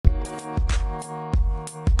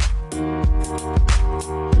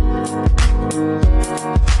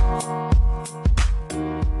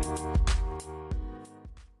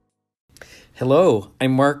Hello,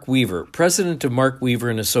 I'm Mark Weaver, president of Mark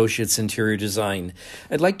Weaver and Associates Interior Design.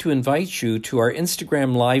 I'd like to invite you to our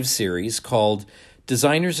Instagram live series called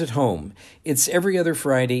Designers at Home. It's every other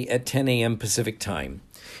Friday at 10 a.m. Pacific Time.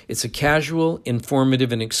 It's a casual,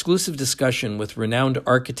 informative, and exclusive discussion with renowned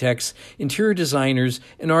architects, interior designers,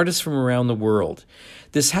 and artists from around the world.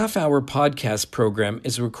 This half-hour podcast program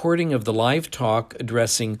is a recording of the live talk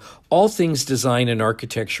addressing all things design and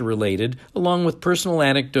architecture related, along with personal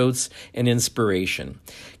anecdotes and inspiration.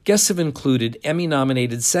 Guests have included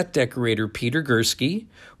Emmy-nominated set decorator Peter Gursky,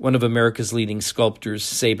 one of America's leading sculptors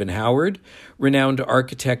Sabin Howard, renowned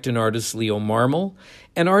architect and artist Leo Marmol,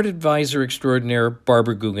 and art advisor extraordinaire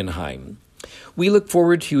Barbara Guggenheim. We look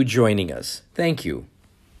forward to you joining us. Thank you.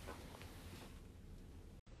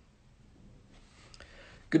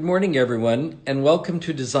 Good morning, everyone, and welcome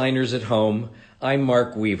to Designers at Home. I'm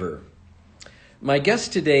Mark Weaver. My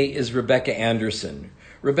guest today is Rebecca Anderson.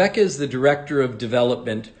 Rebecca is the Director of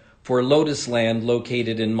Development for Lotus Land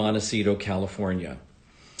located in Montecito, California.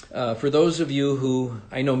 For those of you who,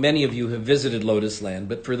 I know many of you have visited Lotus Land,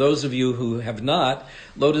 but for those of you who have not,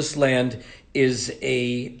 Lotus Land is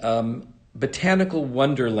a botanical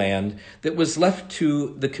wonderland that was left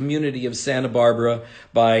to the community of Santa Barbara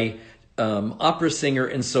by opera singer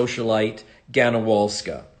and socialite Ganna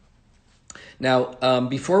Walska. Now,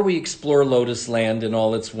 before we explore Lotus Land and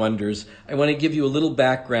all its wonders, I want to give you a little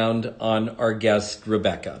background on our guest,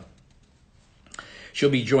 Rebecca. She'll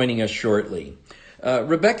be joining us shortly.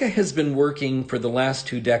 Rebecca has been working for the last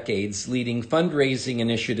 2 decades, leading fundraising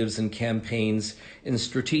initiatives and campaigns in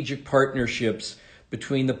strategic partnerships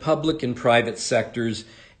between the public and private sectors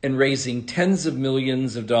and raising tens of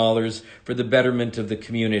millions of dollars for the betterment of the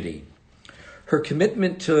community. Her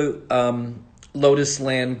commitment to Lotus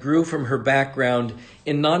Land grew from her background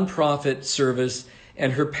in nonprofit service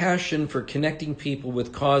and her passion for connecting people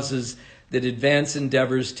with causes that advance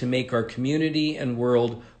endeavors to make our community and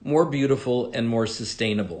world more beautiful and more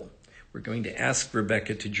sustainable. We're going to ask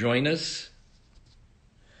Rebecca to join us.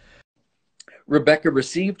 Rebecca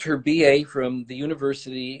received her BA from the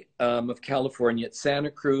University of California at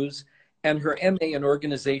Santa Cruz and her MA in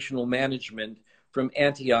Organizational Management from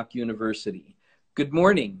Antioch University. Good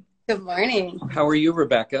morning. Good morning. How are you,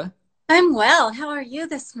 Rebecca? I'm well. How are you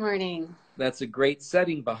this morning? That's a great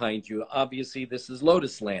setting behind you. Obviously, this is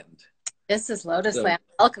Lotus Land. This is Lotus Land.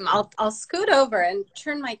 Welcome. I'll scoot over and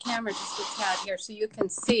turn my camera just a tad here so you can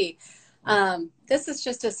see. This is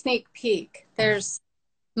just a sneak peek. There's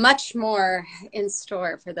much more in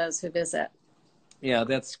store for those who visit. Yeah,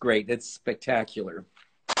 that's great. It's spectacular.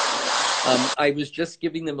 I was just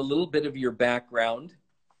giving them a little bit of your background.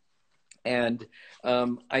 And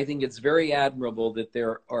I think it's very admirable that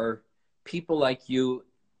there are people like you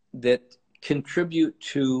that contribute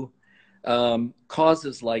to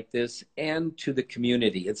causes like this and to the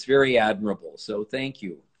community. It's very admirable. So thank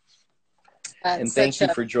you. And thank you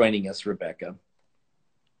for joining us, Rebecca.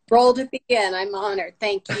 Role to begin. I'm honored.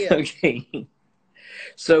 Thank you. Okay.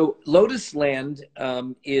 So Lotus Land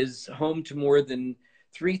is home to more than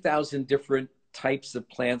 3,000 different types of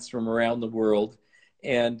plants from around the world.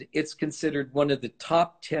 And it's considered one of the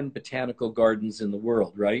top 10 botanical gardens in the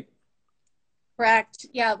world, right? Correct.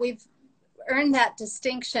 Yeah, we've earned that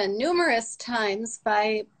distinction numerous times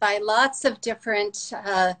by lots of different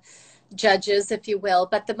judges, if you will.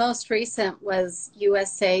 But the most recent was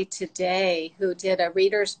USA Today, who did a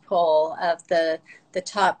reader's poll of the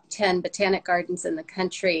top 10 botanic gardens in the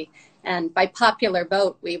country. And by popular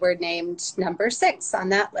vote, we were named number 6 on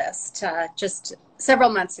that list just several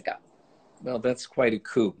months ago. Well, that's quite a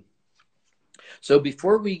coup. So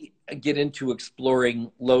before we get into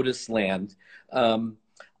exploring Lotus Land,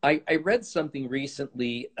 I read something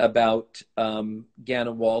recently about Ganna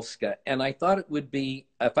Walska, and I thought it would be,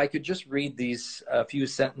 if I could just read these few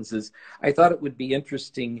sentences, I thought it would be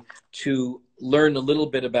interesting to learn a little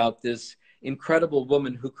bit about this incredible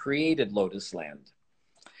woman who created Lotus Land.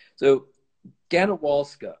 So, Ganna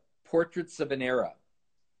Walska, Portraits of an Era.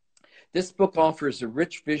 This book offers a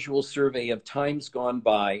rich visual survey of times gone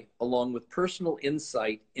by, along with personal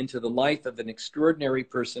insight into the life of an extraordinary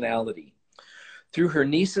personality. Through her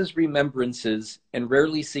niece's remembrances and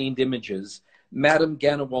rarely seen images, Madame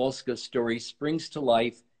Ganna Walska's story springs to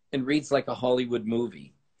life and reads like a Hollywood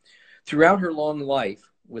movie. Throughout her long life,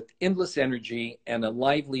 with endless energy and a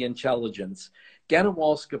lively intelligence, Ganna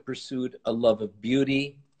Walska pursued a love of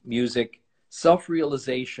beauty, music,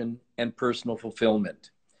 self-realization, and personal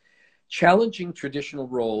fulfillment. Challenging traditional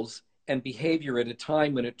roles and behavior at a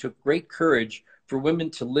time when it took great courage for women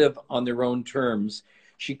to live on their own terms,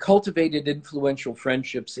 she cultivated influential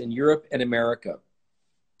friendships in Europe and America.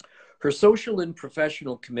 Her social and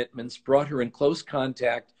professional commitments brought her in close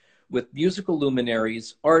contact with musical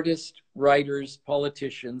luminaries, artists, writers,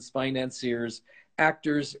 politicians, financiers,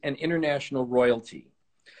 actors, and international royalty.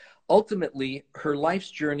 Ultimately, her life's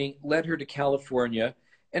journey led her to California,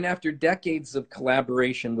 and after decades of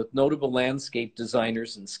collaboration with notable landscape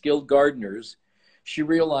designers and skilled gardeners, she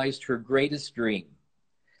realized her greatest dream,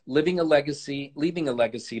 leaving a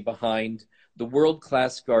legacy behind, the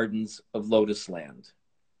world-class gardens of Lotus Land.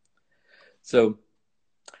 So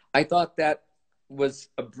I thought that was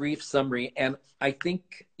a brief summary, and I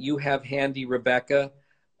think you have handy, Rebecca,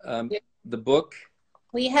 the book.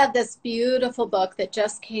 We have this beautiful book that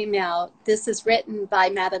just came out. This is written by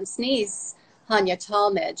Madame's niece, Hanya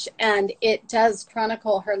Talmadge, and it does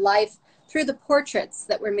chronicle her life through the portraits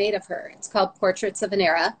that were made of her. It's called Portraits of an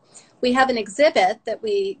Era. We have an exhibit that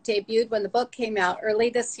we debuted when the book came out early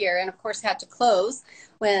this year, and of course had to close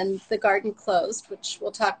when the garden closed, which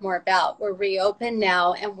we'll talk more about. We're reopened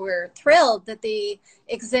now, and we're thrilled that the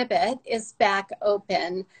exhibit is back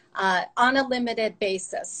open on a limited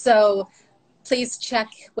basis. So please check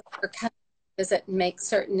with your company visit and make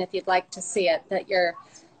certain, if you'd like to see it, that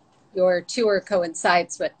your tour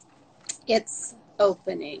coincides with its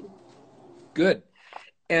opening. Good.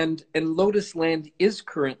 And Lotus Land is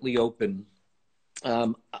currently open.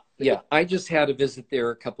 Yeah, I just had a visit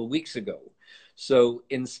there a couple of weeks ago. So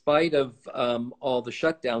in spite of all the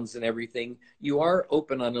shutdowns and everything, you are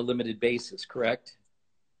open on a limited basis, correct?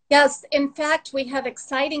 Yes. In fact, we have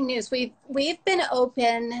exciting news. We've been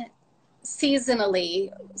open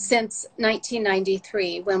seasonally since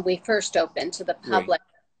 1993 when we first opened to the public.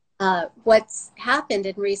 Right. What's happened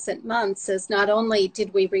in recent months is not only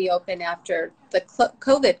did we reopen after the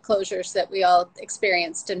COVID closures that we all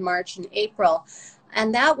experienced in March and April,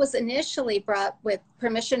 and that was initially brought with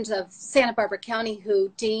permissions of Santa Barbara County, who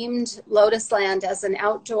deemed Lotus Land as an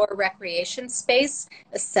outdoor recreation space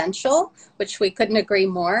essential, which we couldn't agree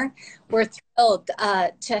more. We're thrilled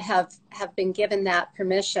to have been given that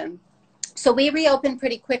permission. So we reopened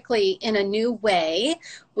pretty quickly in a new way.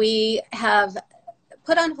 We have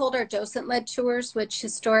put on hold our docent-led tours, which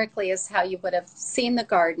historically is how you would have seen the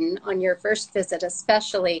garden on your first visit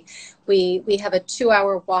especially. We have a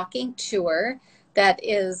 2-hour walking tour that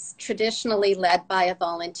is traditionally led by a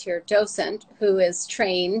volunteer docent who is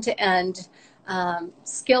trained and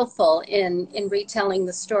skillful in retelling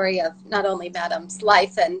the story of not only Madame's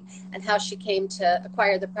life and how she came to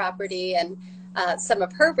acquire the property and some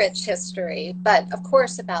of her rich history, but of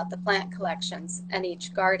course about the plant collections and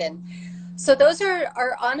each garden. So those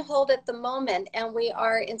are on hold at the moment, and we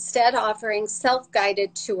are instead offering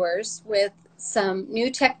self-guided tours with some new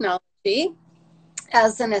technology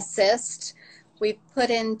as an assist. We've put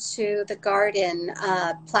into the garden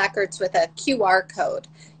placards with a QR code,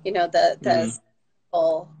 you know, the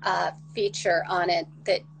feature on it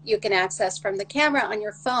that you can access from the camera on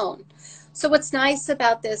your phone. So what's nice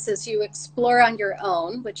about this is you explore on your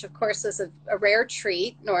own, which of course is a rare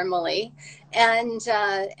treat normally. And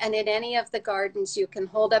in any of the gardens, you can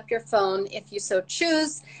hold up your phone if you so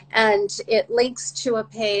choose, and it links to a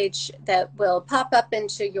page that will pop up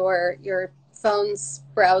into your phone's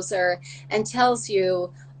browser and tells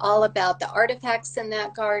you all about the artifacts in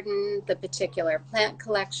that garden, the particular plant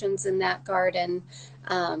collections in that garden.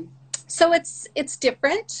 So it's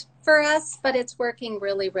different for us, but it's working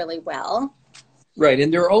really, really well. Right.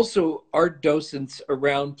 And there are also art docents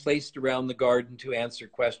placed around the garden to answer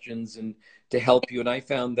questions and to help you. And I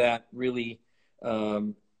found that really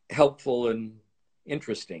helpful and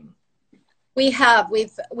interesting. We've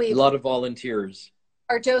a lot of volunteers.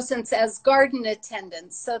 Our docents as garden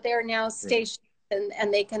attendants. So they're now stationed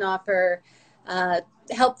and they can offer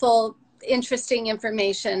helpful, interesting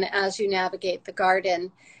information as you navigate the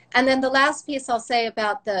garden. And then the last piece I'll say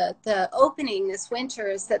about the opening this winter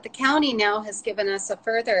is that the county now has given us a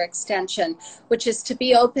further extension, which is to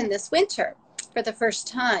be open this winter for the first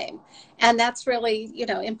time. And that's really, you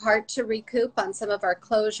know, in part to recoup on some of our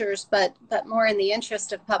closures, but more in the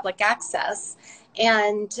interest of public access.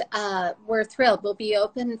 And we're thrilled. We'll be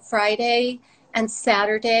open Friday and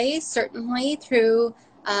Saturday, certainly through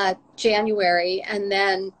January, and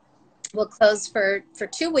then we'll close for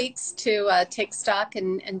 2 weeks to take stock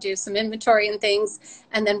and do some inventory and things,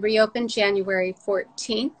 and then reopen January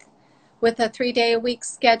 14th with a 3-day-a-week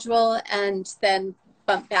schedule, and then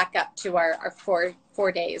bump back up to our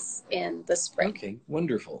four days in the spring. Okay,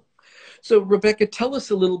 wonderful. So Rebecca, tell us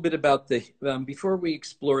a little bit about before we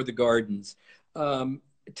explore the gardens,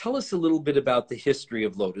 tell us a little bit about the history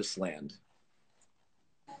of Lotus Land.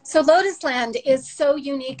 So Lotus Land is so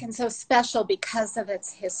unique and so special because of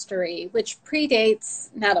its history, which predates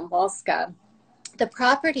Madame Walska. The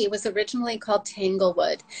property was originally called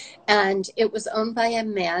Tanglewood, and it was owned by a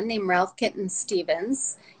man named Ralph Kitten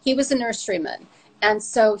Stevens. He was a nurseryman. And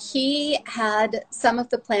so he had some of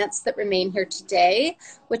the plants that remain here today,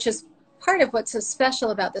 which is part of what's so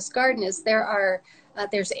special about this garden is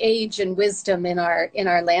there's age and wisdom in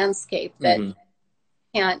our landscape that you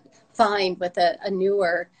can't find with a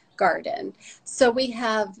newer garden. So we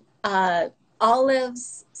have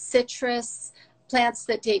olives, citrus, plants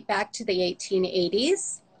that date back to the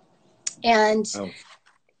 1880s. And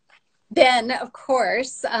then, of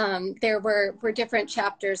course, there were different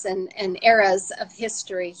chapters and eras of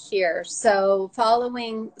history here. So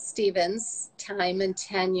following Stevens' time and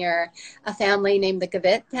tenure, a family named the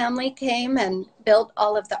Gavitt family came and built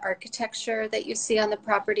all of the architecture that you see on the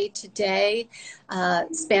property today.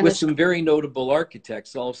 Spanish with some very notable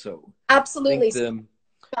architects also. Absolutely.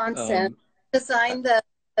 Johnson designed the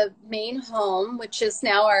main home, which is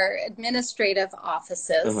now our administrative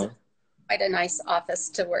offices. Quite a nice office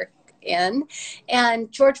to work in.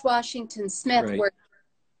 And George Washington Smith worked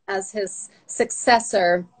as his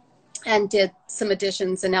successor and did some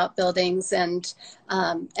additions and outbuildings and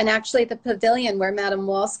actually the pavilion where Madame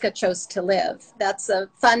Walska chose to live. That's a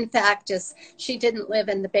fun fact is she didn't live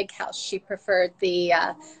in the big house. She preferred the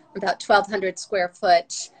about 1,200 square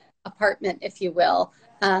foot apartment, if you will.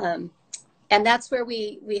 And that's where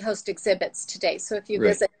we host exhibits today. So if you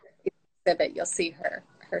visit the exhibit, you'll see her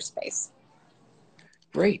space.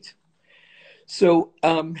 Great. So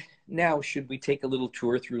now should we take a little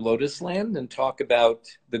tour through Lotus Land and talk about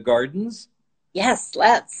the gardens? Yes,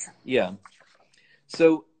 let's. Yeah.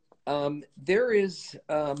 So there is,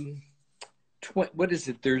 what is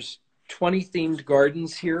it? There's 20 themed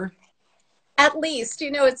gardens here? At least.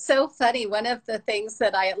 You know, it's so funny. One of the things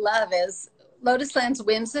that I love is Lotus Land's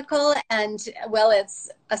whimsical and, well,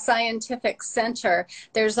 it's a scientific center.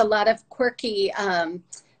 There's a lot of quirky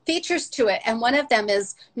features to it. And one of them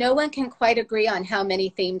is no one can quite agree on how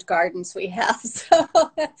many themed gardens we have. So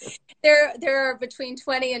there are between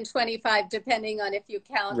 20 and 25, depending on if you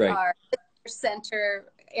count our center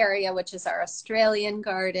area, which is our Australian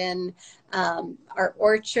garden. Our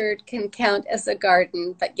orchard can count as a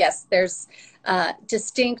garden. But yes, there's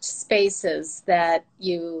distinct spaces that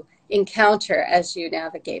you encounter as you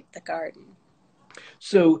navigate the garden.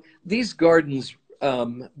 So these gardens,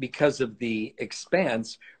 because of the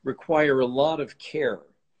expanse, require a lot of care.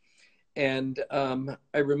 And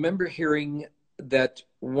I remember hearing that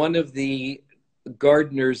one of the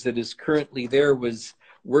gardeners that is currently there was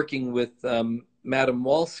working with Madame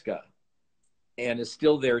Walska and is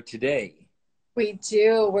still there today. We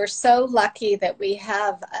do. We're so lucky that we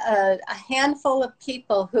have a handful of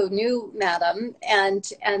people who knew Madame and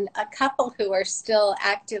a couple who are still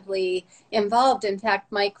actively involved. In fact,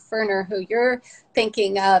 Mike Ferner, who you're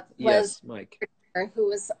thinking of, was Mike,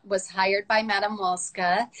 who was hired by Madame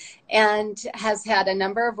Walska and has had a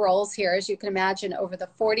number of roles here, as you can imagine, over the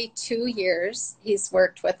 42 years he's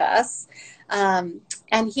worked with us.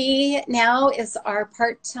 And he now is our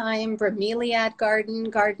part-time bromeliad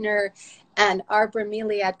gardener. And our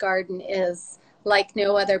bromeliad garden is like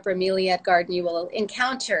no other bromeliad garden you will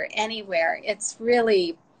encounter anywhere. It's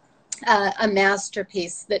really a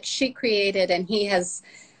masterpiece that she created and he has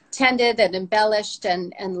tended and embellished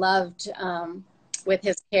and loved with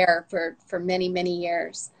his care for many, many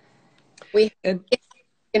years.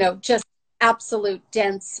 Just absolute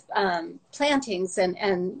dense plantings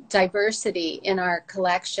and diversity in our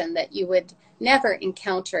collection that you would never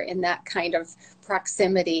encounter in that kind of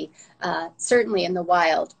proximity, certainly in the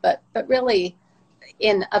wild, but really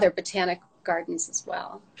in other botanic gardens as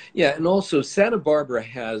well. Yeah, and also Santa Barbara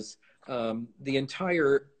has the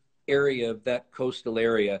entire area of that coastal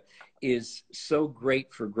area is so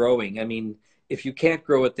great for growing. I mean, if you can't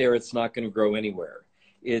grow it there, it's not going to grow anywhere.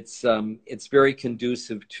 It's very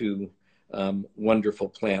conducive to wonderful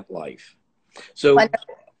plant life. So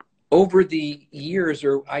over the years,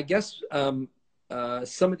 or I guess some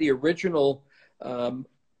of the original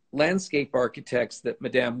landscape architects that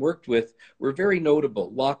Madame worked with were very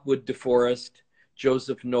notable. Lockwood DeForest,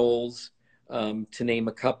 Joseph Knowles, to name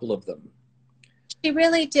a couple of them. She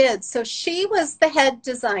really did. So she was the head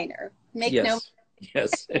designer.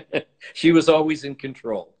 Yes. She was always in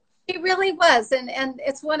control. She really was. And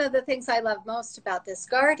it's one of the things I love most about this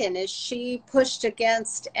garden is she pushed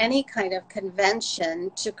against any kind of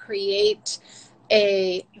convention to create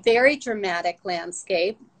a very dramatic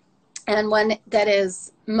landscape and one that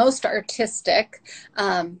is most artistic.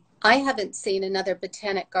 I haven't seen another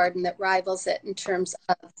botanic garden that rivals it in terms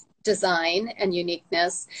of design and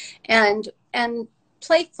uniqueness and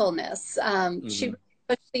playfulness. She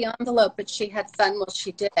pushed the envelope, but she had fun while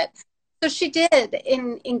she did it. So she did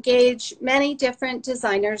engage many different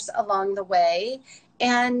designers along the way,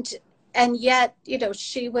 and yet, you know,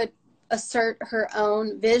 she would assert her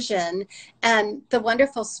own vision. And the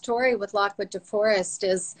wonderful story with Lockwood DeForest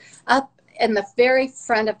is up in the very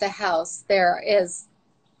front of the house, there is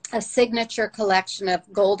a signature collection of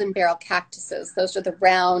golden barrel cactuses. Those are the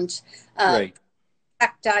round Right.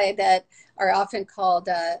 cacti that are often called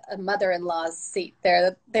a mother-in-law's seat.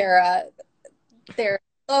 They're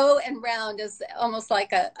low and round, is almost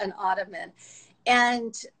like an ottoman.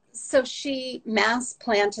 And so she mass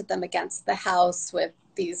planted them against the house with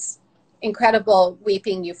these incredible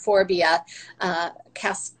weeping euphorbia,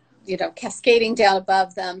 cascading down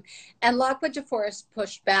above them. And Lockwood DeForest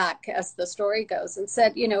pushed back, as the story goes, and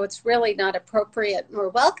said, you know, it's really not appropriate nor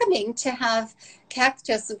welcoming to have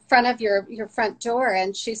cactus in front of your front door.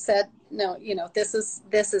 And she said, no, you know, this is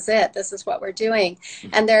it. This is what we're doing.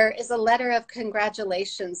 And there is a letter of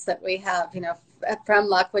congratulations that we have, you know, from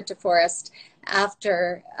Lockwood DeForest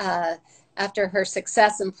after her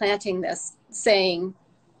success in planting this, saying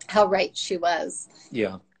how right she was.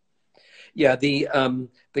 Yeah. Yeah, the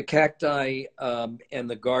cacti and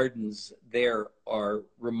the gardens there are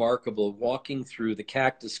remarkable. Walking through the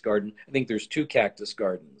cactus garden, I think there's 2 cactus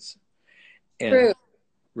gardens. And, True.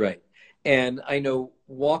 right. And I know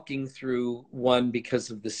walking through one,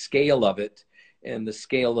 because of the scale of it and the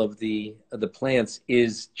scale of the plants,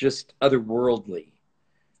 is just otherworldly.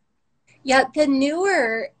 Yeah, the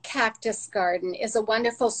newer cactus garden is a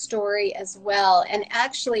wonderful story as well. And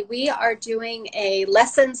actually, we are doing a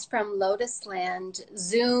Lessons from Lotus Land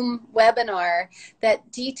Zoom webinar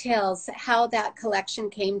that details how that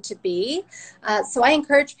collection came to be. So I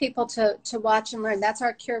encourage people to watch and learn. That's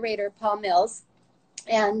our curator, Paul Mills.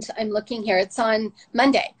 And I'm looking here, it's on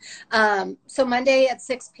Monday. So Monday at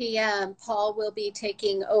 6 p.m., Paul will be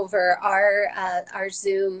taking over our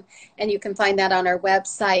Zoom, and you can find that on our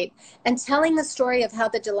website, and telling the story of how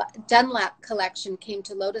the Dunlap collection came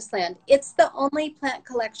to Lotus Land. It's the only plant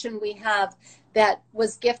collection we have that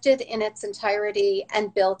was gifted in its entirety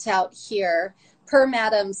and built out here per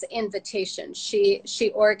Madam's invitation.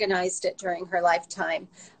 She organized it during her lifetime,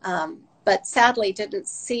 but sadly didn't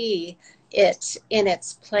see it in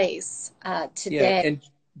its place today. Yeah, and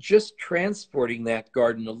just transporting that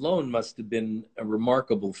garden alone must have been a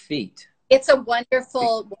remarkable feat. It's a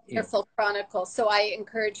wonderful, Yeah. wonderful chronicle. So I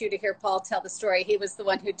encourage you to hear Paul tell the story. He was the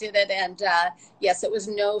one who did it. And yes, it was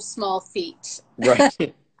no small feat.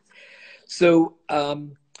 Right. So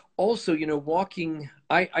also, you know, walking,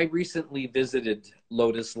 I recently visited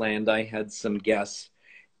Lotus Land. I had some guests,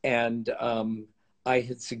 and I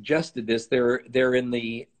had suggested this. They're in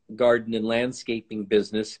the garden and landscaping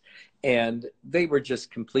business, and they were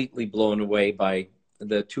just completely blown away by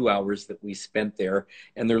the 2 hours that we spent there,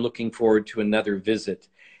 and they're looking forward to another visit.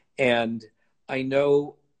 And I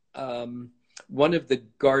know one of the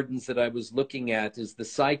gardens that I was looking at is the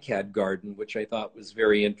cycad garden, which I thought was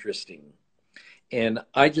very interesting. And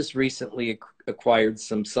I just recently acquired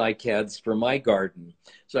some cycads for my garden,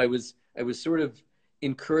 so I was sort of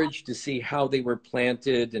encouraged to see how they were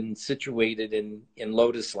planted and situated in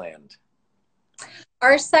Lotus Land.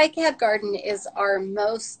 Our cycad garden is our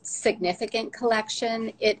most significant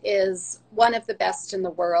collection. It is one of the best in the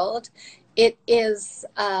world. It is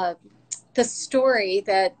the story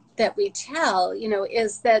that we tell, you know,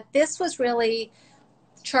 is that this was really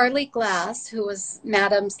Charlie Glass, who was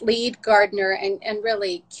Madam's lead gardener and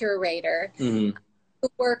really curator, Mm-hmm. who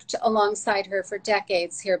worked alongside her for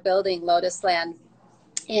decades here building Lotus Land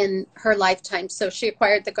in her lifetime. So she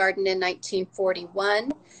acquired the garden in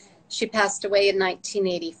 1941. She passed away in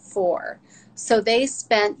 1984. So they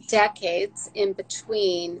spent decades in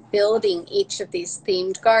between building each of these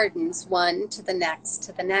themed gardens, one to the next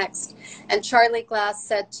to the next. And Charlie Glass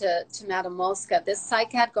said to Madame Mosca, this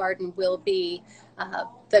cycad garden will be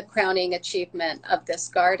the crowning achievement of this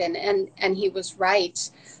garden. And he was right.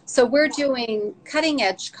 So we're doing cutting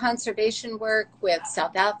edge conservation work with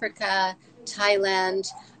South Africa, Thailand.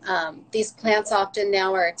 These plants often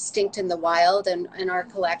now are extinct in the wild, and our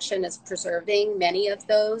collection is preserving many of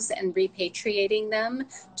those and repatriating them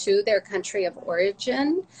to their country of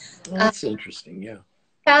origin. Oh, that's interesting, yeah.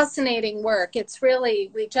 Fascinating work. It's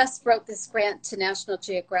really, we just wrote this grant to National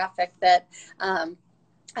Geographic that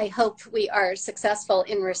I hope we are successful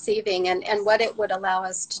in receiving, and what it would allow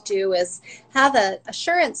us to do is have an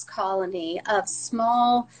assurance colony of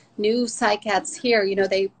small new cycads here. You know,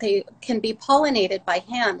 they can be pollinated by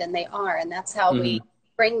hand, and they are, and that's how we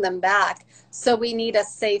bring them back. So we need a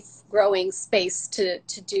safe growing space to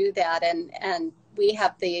do that, and we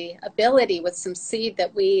have the ability with some seed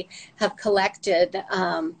that we have collected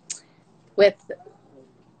with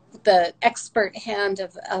the expert hand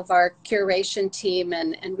of our curation team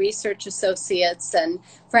and research associates and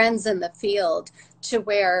friends in the field, to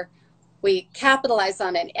where we capitalize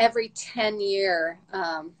on an every 10-year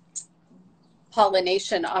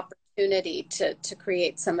pollination opportunity to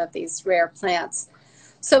create some of these rare plants.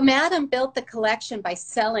 So Madam built the collection by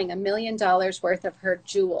selling $1 million worth of her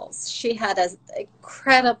jewels. She had an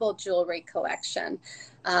incredible jewelry collection,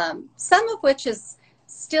 some of which is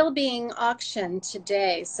still being auctioned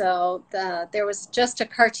today. So there was just a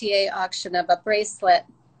Cartier auction of a bracelet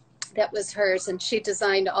that was hers, and she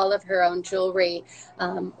designed all of her own jewelry,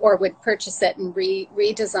 or would purchase it and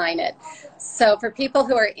redesign it. So for people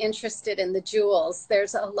who are interested in the jewels,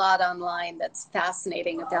 there's a lot online that's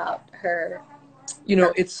fascinating about her. You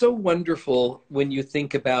know, it's so wonderful when you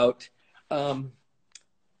think about how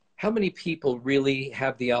many people really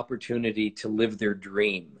have the opportunity to live their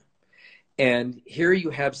dream. And here you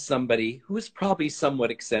have somebody who is probably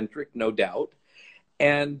somewhat eccentric, no doubt.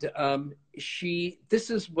 And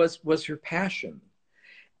was her passion.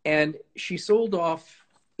 And she sold off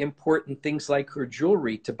important things like her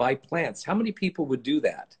jewelry to buy plants. How many people would do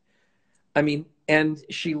that? I mean, and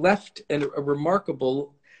she left a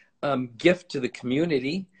remarkable gift to the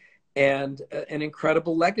community and an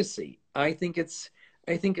incredible legacy. I think it's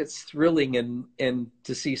thrilling and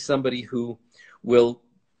to see somebody who will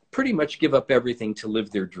pretty much give up everything to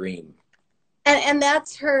live their dream. And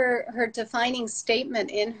that's her defining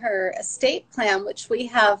statement in her estate plan, which we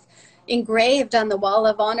have engraved on the wall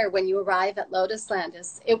of honor when you arrive at Lotusland.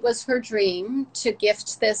 It was her dream to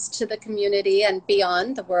gift this to the community and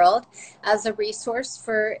beyond the world as a resource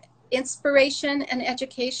for inspiration and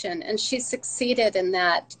education. And she succeeded in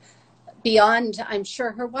that beyond, I'm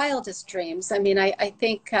sure, her wildest dreams. I mean, I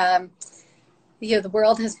think the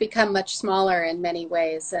world has become much smaller in many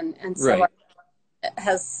ways, and so right.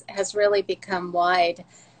 has really become wide.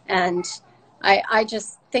 And I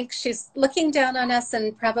just think she's looking down on us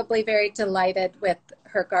and probably very delighted with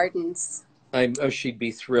her gardens. She'd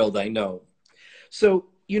be thrilled, I know. So,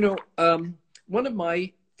 one of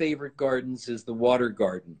my favorite gardens is the Water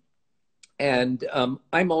Garden. And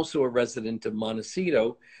I'm also a resident of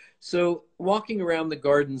Montecito. So walking around the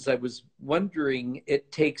gardens, I was wondering,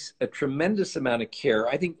 it takes a tremendous amount of care.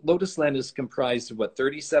 I think Lotusland is comprised of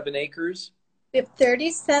 37 acres? We have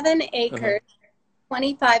 37 acres.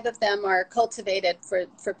 25 of them are cultivated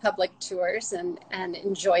for public tours and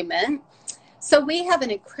enjoyment. So we have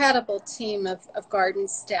an incredible team of garden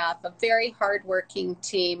staff, a very hardworking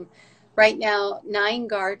team. Right now, 9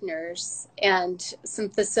 gardeners and some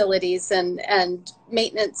facilities and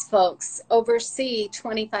maintenance folks oversee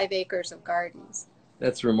 25 acres of gardens.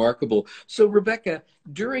 That's remarkable. So Rebecca,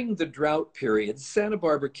 during the drought period, Santa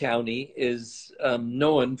Barbara County is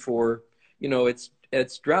known for,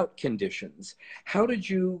 its drought conditions. How did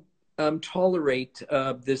you tolerate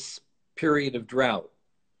this period of drought?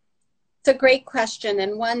 It's a great question,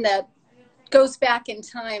 and one that goes back in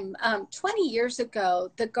time. 20 years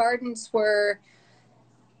ago, the gardens were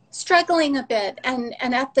struggling a bit, and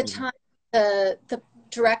at the time, the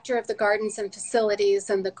director of the gardens and facilities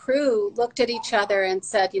and the crew looked at each other and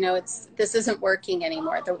said, this isn't working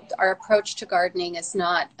anymore. Our approach to gardening is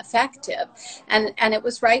not effective. And it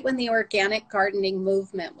was right when the organic gardening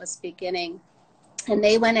movement was beginning. And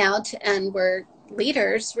they went out and were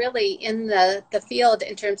leaders really in the field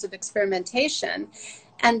in terms of experimentation,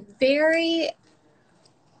 and very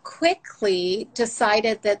quickly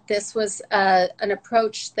decided that this was an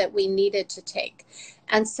approach that we needed to take.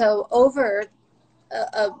 And so over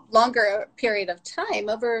a longer period of time,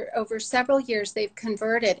 over several years, they've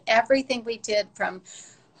converted everything we did from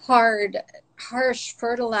harsh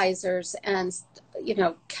fertilizers and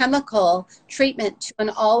chemical treatment to an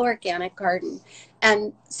all organic garden.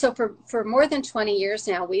 And so for more than 20 years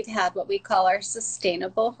now, we've had what we call our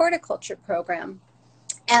sustainable horticulture program.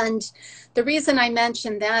 And the reason I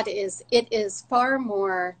mention that is it is far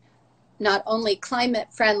more not only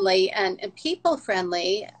climate friendly and people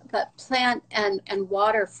friendly, but plant and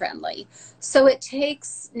water friendly. So it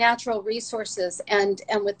takes natural resources and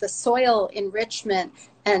with the soil enrichment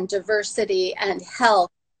and diversity and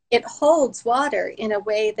health, it holds water in a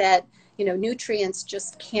way that, nutrients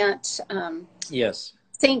just can't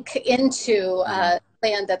sink into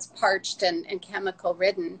land that's parched and chemical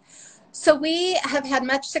ridden. So we have had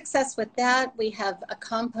much success with that. We have a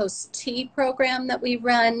compost tea program that we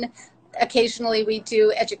run. Occasionally we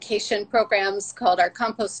do education programs called our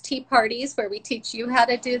compost tea parties, where we teach you how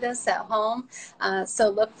to do this at home. So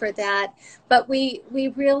look for that. But we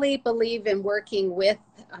really believe in working with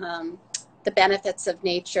the benefits of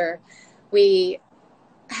nature. We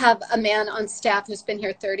have a man on staff who's been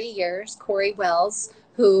here 30 years, Corey Wells,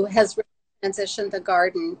 who has really transitioned the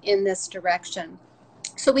garden in this direction.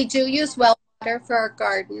 So we do use well water for our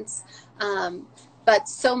gardens, but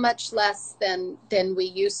so much less than we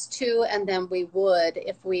used to, and than we would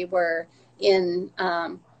if we were in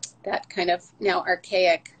that kind of now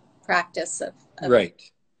archaic practice of Right.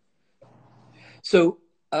 So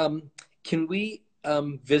can we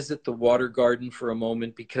visit the water garden for a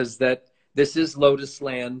moment, because this is Lotus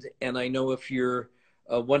Land, and I know if you're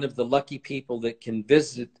one of the lucky people that can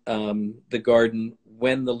visit the garden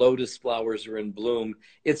when the lotus flowers are in bloom,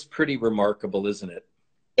 it's pretty remarkable, isn't it?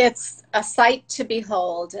 It's a sight to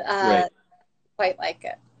behold. Right. Quite like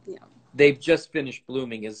it. Yeah. They've just finished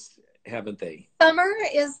blooming, haven't they? Summer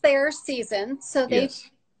is their season, so they, Yes.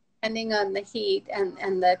 depending on the heat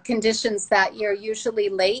and the conditions that year, usually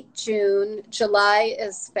late June. July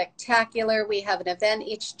is spectacular. We have an event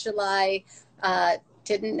each July.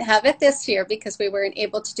 Didn't have it this year because we weren't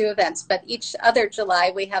able to do events, but each other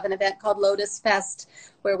July we have an event called Lotus Fest,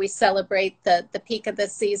 where we celebrate the peak of the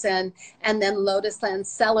season. And then Lotus Land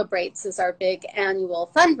Celebrates is our big annual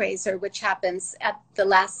fundraiser, which happens at the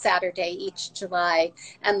last Saturday each July,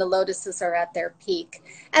 and the lotuses are at their peak.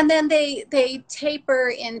 And then they taper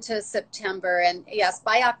into September, and yes,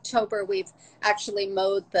 by October we've actually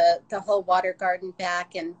mowed the whole water garden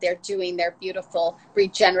back, and they're doing their beautiful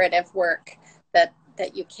regenerative work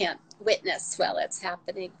that you can't witness while it's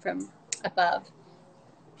happening from above.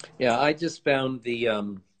 Yeah, I just found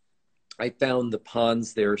I found the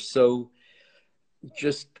ponds there so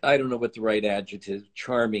just, I don't know what the right adjective,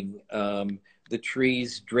 charming. The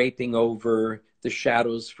trees draping over, the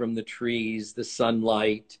shadows from the trees, the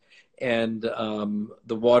sunlight, and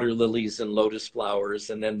the water lilies and lotus flowers,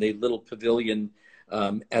 and then the little pavilion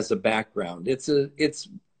as a background. It's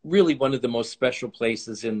really one of the most special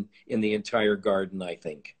places in the entire garden, I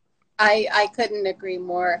think. I couldn't agree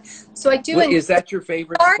more. So I do. Is that your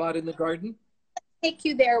favorite spot in the garden? Take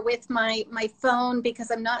you there with my phone, because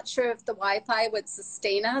I'm not sure if the Wi-Fi would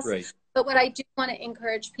sustain us. Right. But what I do want to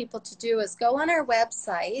encourage people to do is go on our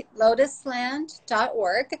website,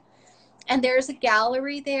 lotusland.org, and there's a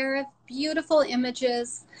gallery there of beautiful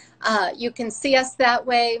images. You can see us that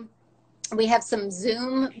way. We have some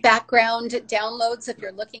Zoom background downloads if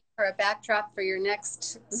you're looking for a backdrop for your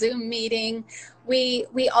next Zoom meeting.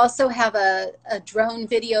 We also have a drone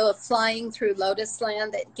video of flying through Lotus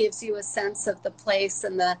Land that gives you a sense of the place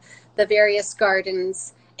and the various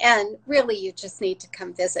gardens. And really, you just need to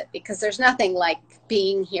come visit, because there's nothing like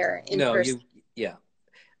being here in person. Yeah.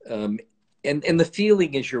 And the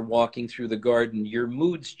feeling as you're walking through the garden, your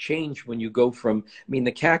moods change when you go from,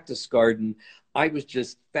 the cactus garden. I was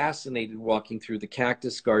just fascinated walking through the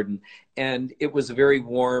cactus garden, and it was a very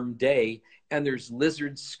warm day, and there's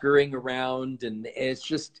lizards scurrying around, and it's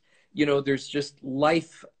just, there's just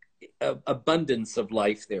life, abundance of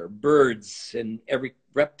life there, birds and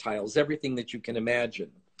reptiles, everything that you can imagine.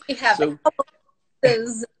 We have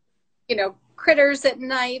critters at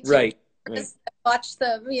night. Right. Watch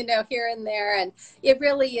them, here and there, and it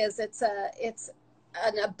really is. It's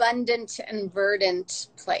an abundant and verdant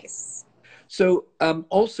place. So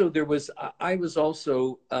also I was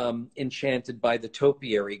also enchanted by the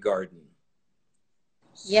topiary garden.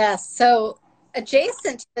 Yes. So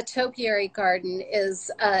adjacent to the topiary garden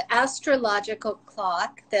is an astrological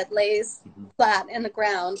clock that lays flat in the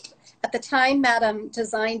ground. At the time Madame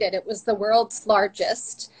designed it, it was the world's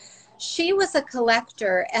largest. She was a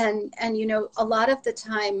collector, and a lot of the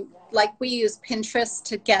time, like we use Pinterest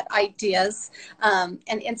to get ideas and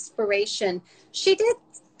inspiration, she did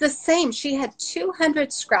the same. She had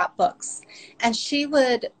 200 scrapbooks, and she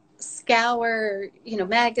would scour,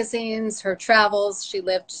 magazines, her travels. She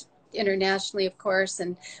lived internationally, of course,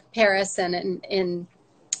 in Paris and in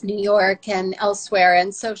New York and elsewhere.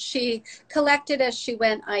 And so she collected as she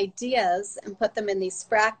went ideas and put them in these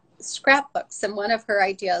scrapbooks. And one of her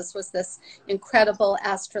ideas was this incredible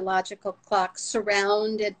astrological clock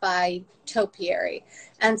surrounded by topiary.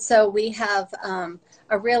 And so we have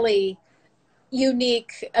a really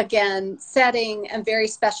unique, again, setting and very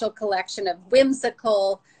special collection of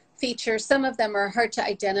whimsical features. Some of them are hard to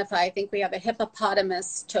identify. I think we have a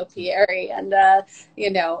hippopotamus topiary and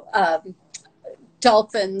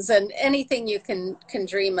dolphins, and anything you can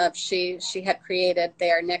dream of she had created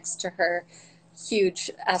there next to her huge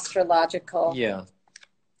astrological. Yeah.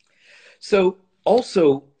 So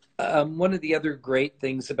also one of the other great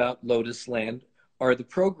things about Lotus Land are the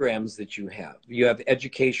programs that you have. You have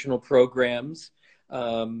educational programs.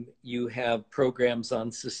 You have programs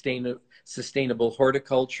on sustainable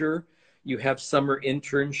horticulture. You have summer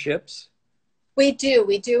internships. We do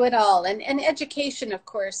it all. And education, of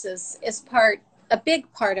course, is part a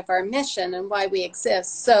big part of our mission and why we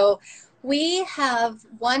exist. So we have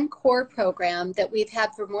one core program that we've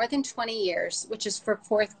had for more than 20 years, which is for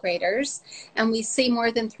fourth graders. And we see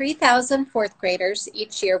more than 3,000 fourth graders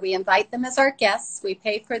each year. We invite them as our guests. We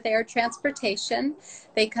pay for their transportation.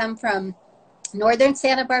 They come from northern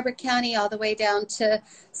Santa Barbara County all the way down to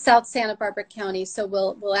South Santa Barbara County. So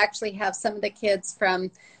we'll actually have some of the kids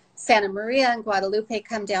from Santa Maria and Guadalupe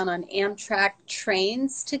come down on Amtrak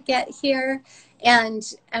trains to get here. And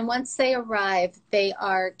once they arrive, they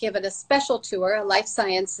are given a special tour, a life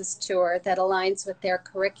sciences tour that aligns with their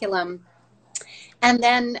curriculum. And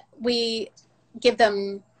then we give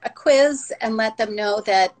them a quiz and let them know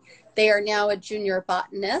that they are now a junior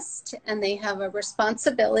botanist and they have a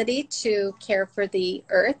responsibility to care for the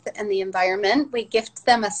earth and the environment. We gift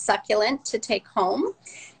them a succulent to take home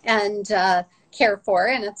and care for,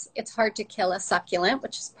 and it's hard to kill a succulent,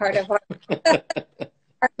 which is part of our,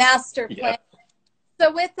 our master plan. Yeah.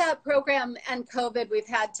 So with that program and COVID, we've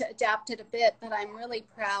had to adapt it a bit, but I'm really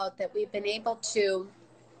proud that we've been able to,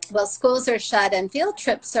 while schools are shut and field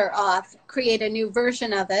trips are off, create a new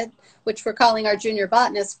version of it, which we're calling our Junior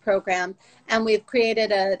Botanist program, and we've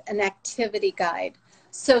created an activity guide.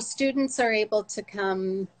 So students are able to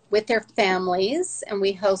come with their families, and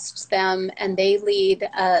we host them, and they lead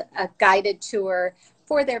a guided tour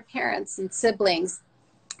for their parents and siblings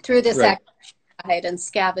through this activity guide and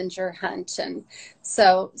scavenger hunt. And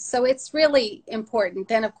so it's really important.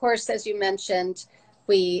 Then, of course, as you mentioned,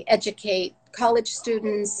 we educate college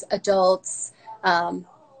students, adults,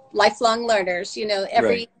 lifelong learners. You know,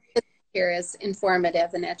 every here is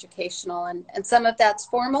informative and educational, and some of that's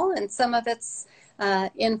formal and some of it's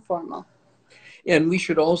informal. And we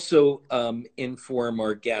should also inform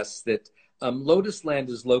our guests that Lotus Land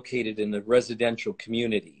is located in a residential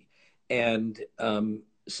community. And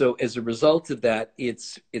so as a result of that,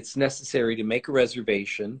 it's necessary to make a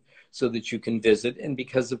reservation so that you can visit. And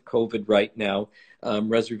because of COVID right now,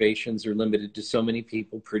 reservations are limited to so many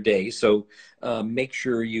people per day. So make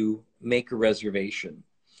sure you make a reservation.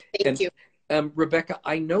 Thank you. Rebecca,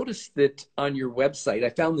 I noticed that on your website, I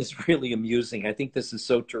found this really amusing. I think this is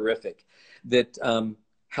so terrific that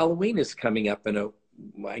Halloween is coming up in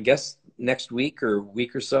I guess next week or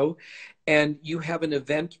week or so. And you have an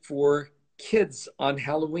event for kids on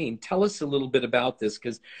Halloween. Tell us a little bit about this,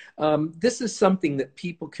 because this is something that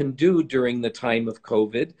people can do during the time of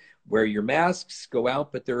COVID. Wear your masks, go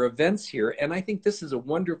out, but there are events here. And I think this is a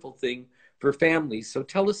wonderful thing for families. So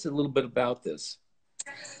tell us a little bit about this.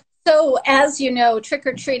 So as you know,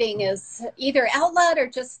 trick-or-treating is either outlawed or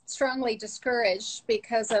just strongly discouraged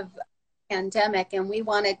because of the pandemic, and we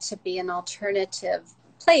wanted to be an alternative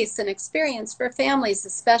place and experience for families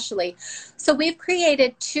especially. So we've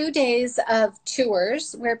created 2 days of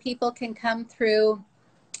tours where people can come through.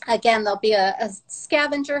 Again, there'll be a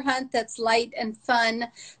scavenger hunt that's light and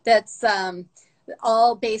fun, that's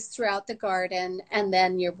all based throughout the garden, and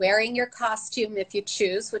then you're wearing your costume if you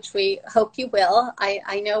choose, which we hope you will.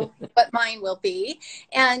 I know what mine will be,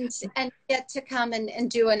 and get to come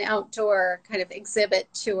and do an outdoor kind of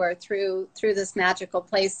exhibit tour through this magical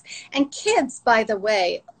place. And kids, by the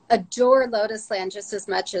way, adore Lotus Land just as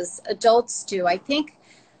much as adults do. I think,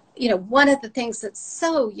 you know, one of the things that's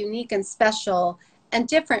so unique and special and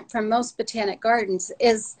different from most botanic gardens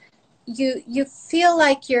is you feel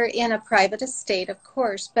like you're in a private estate, of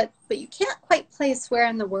course, but you can't quite place where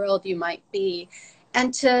in the world you might be.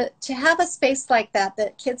 And to have a space like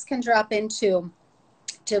that kids can drop into,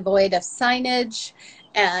 devoid of signage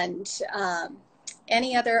and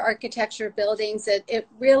any other architecture buildings, it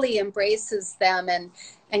really embraces them and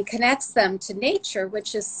connects them to nature,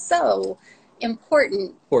 which is so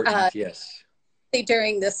important. Yes.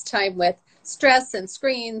 During this time with stress and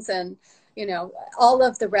screens and, you know, all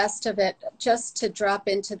of the rest of it, just to drop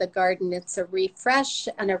into the garden, it's a refresh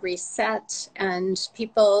and a reset, and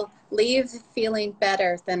people leave feeling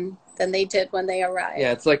better than they did when they arrived.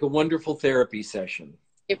 Yeah, it's like a wonderful therapy session.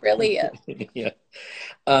 It really is. Yeah.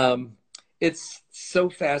 It's so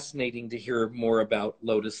fascinating to hear more about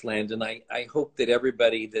Lotus Land, and I hope that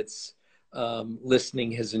everybody that's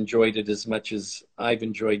listening has enjoyed it as much as I've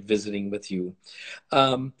enjoyed visiting with you.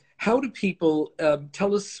 How do people,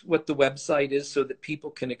 tell us what the website is so that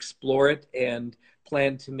people can explore it and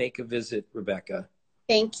plan to make a visit, Rebecca?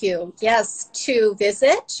 Thank you. Yes, to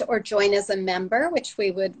visit or join as a member, which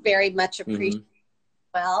we would very much appreciate.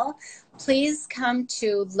 Well, please come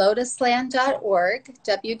to lotusland.org,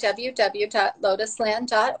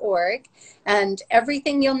 www.lotusland.org, and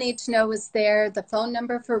everything you'll need to know is there. The phone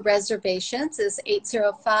number for reservations is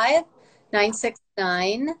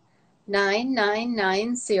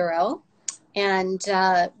 805-969-9990, and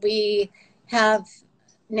we have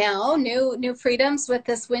now new freedoms with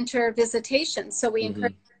this winter visitation. So we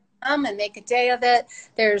encourage come and make a day of it.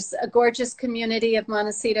 There's a gorgeous community of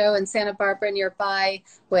Montecito and Santa Barbara nearby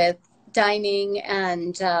with dining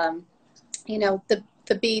and,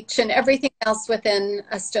 the beach and everything else within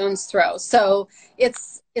a stone's throw. So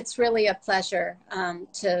it's really a pleasure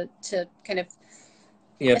to kind of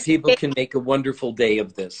people can make a wonderful day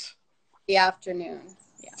of this. The afternoon.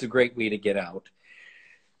 Yeah. It's a great way to get out.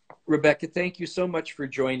 Rebecca, thank you so much for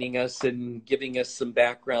joining us and giving us some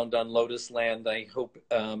background on Lotus Land. I hope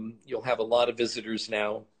you'll have a lot of visitors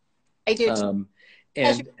now. I do.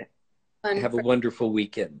 And have a wonderful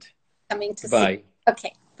weekend. Coming to Bye. See.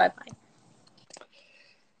 Okay. Bye-bye.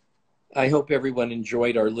 I hope everyone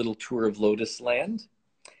enjoyed our little tour of Lotus Land.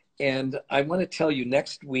 And I want to tell you,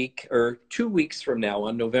 next week, or 2 weeks from now,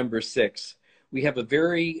 on November 6th, we have a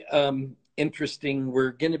very interesting,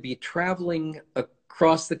 we're going to be traveling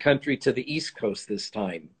across the country to the East Coast this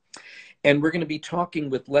time. And we're going to be talking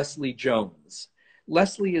with Leslie Jones.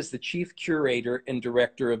 Leslie is the Chief Curator and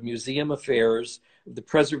Director of Museum Affairs of the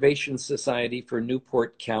Preservation Society for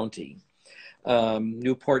Newport County,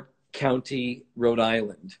 Rhode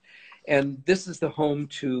Island. And this is the home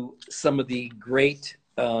to some of the great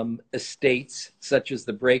estates, such as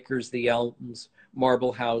the Breakers, the Elms,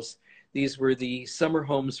 Marble House. These were the summer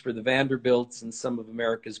homes for the Vanderbilts and some of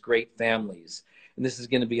America's great families. And this is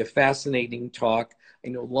going to be a fascinating talk. I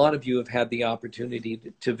know a lot of you have had the opportunity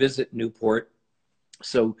to visit Newport.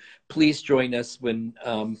 So please join us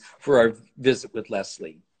for our visit with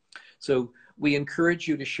Leslie. So we encourage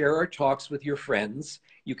you to share our talks with your friends.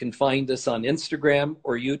 You can find us on Instagram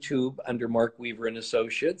or YouTube under Mark Weaver and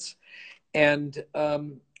Associates. And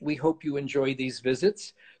we hope you enjoy these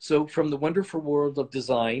visits. So from the wonderful world of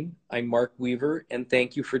design, I'm Mark Weaver, and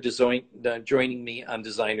thank you for joining me on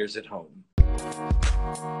Designers at Home.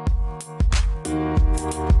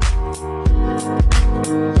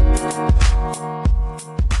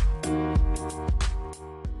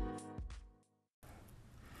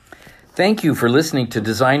 Thank you for listening to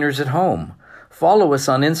Designers at Home. Follow us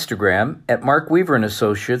on Instagram at Mark Weaver and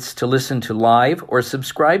Associates to listen to live or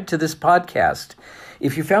subscribe to this podcast.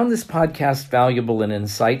 If you found this podcast valuable and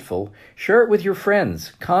insightful, share it with your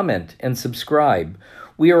friends, comment, and subscribe.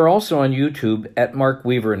 We are also on YouTube at Mark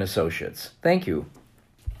Weaver and Associates. Thank you.